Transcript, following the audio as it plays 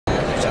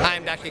Hi,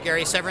 I'm Dr.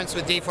 Gary Severence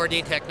with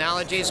E4D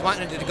Technologies.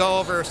 Wanted to go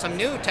over some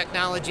new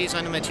technologies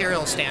on a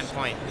material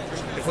standpoint.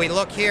 If we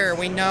look here,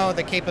 we know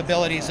the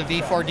capabilities of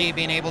E4D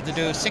being able to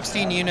do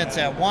 16 units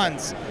at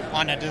once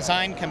on a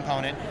design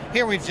component.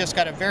 Here we've just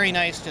got a very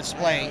nice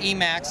display.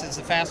 Emax is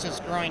the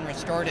fastest growing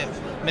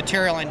restorative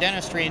material in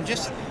dentistry and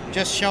just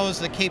shows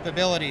the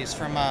capabilities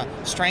from a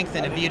strength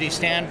and a beauty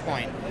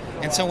standpoint.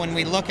 And so when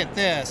we look at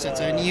this,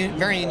 it's a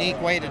very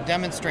unique way to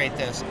demonstrate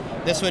this.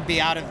 This would be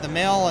out of the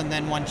mill, and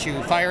then once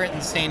you fire it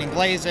and stain and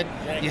glaze it,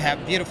 you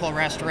have beautiful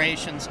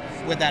restorations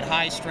with that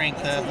high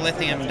strength of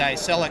lithium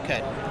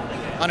disilicate.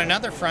 On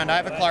another front,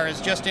 Ivoclar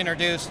has just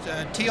introduced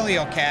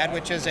CAD,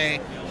 which is a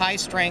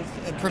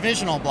high-strength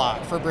provisional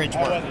block for bridge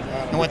work.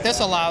 And what this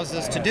allows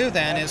us to do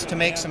then is to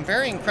make some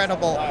very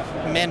incredible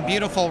and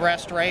beautiful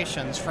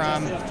restorations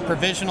from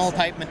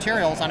provisional-type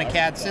materials on a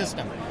CAD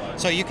system.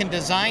 So you can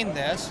design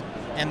this,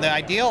 and the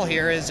ideal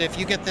here is if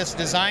you get this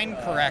designed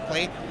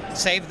correctly,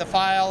 save the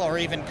file or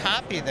even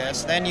copy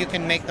this, then you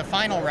can make the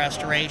final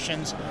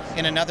restorations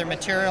in another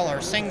material or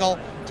single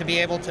to be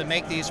able to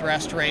make these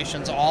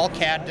restorations all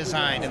CAD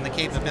designed and the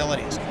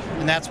capabilities.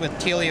 And that's with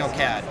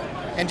CAD.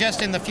 And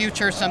just in the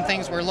future, some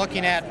things we're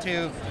looking at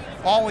to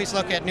always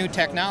look at new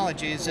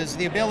technologies is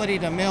the ability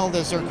to mill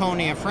the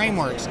zirconia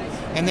frameworks.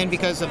 And then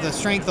because of the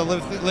strength of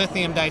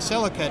lithium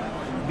disilicate,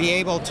 be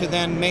able to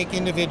then make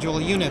individual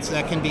units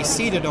that can be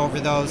seated over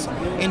those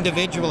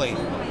individually.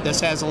 This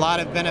has a lot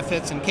of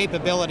benefits and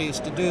capabilities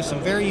to do some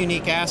very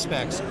unique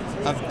aspects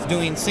of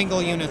doing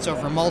single units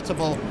over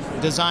multiple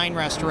design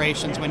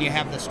restorations when you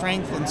have the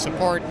strength and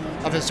support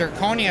of a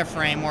zirconia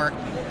framework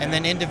and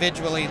then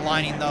individually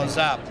lining those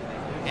up.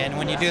 And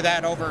when you do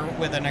that over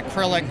with an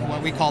acrylic,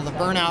 what we call the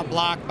burnout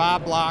block,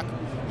 Bob block,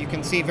 you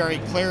can see very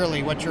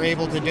clearly what you're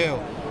able to do.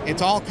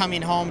 It's all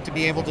coming home to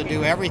be able to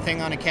do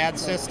everything on a CAD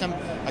system,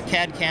 a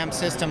CADCAM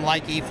system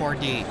like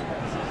E4D.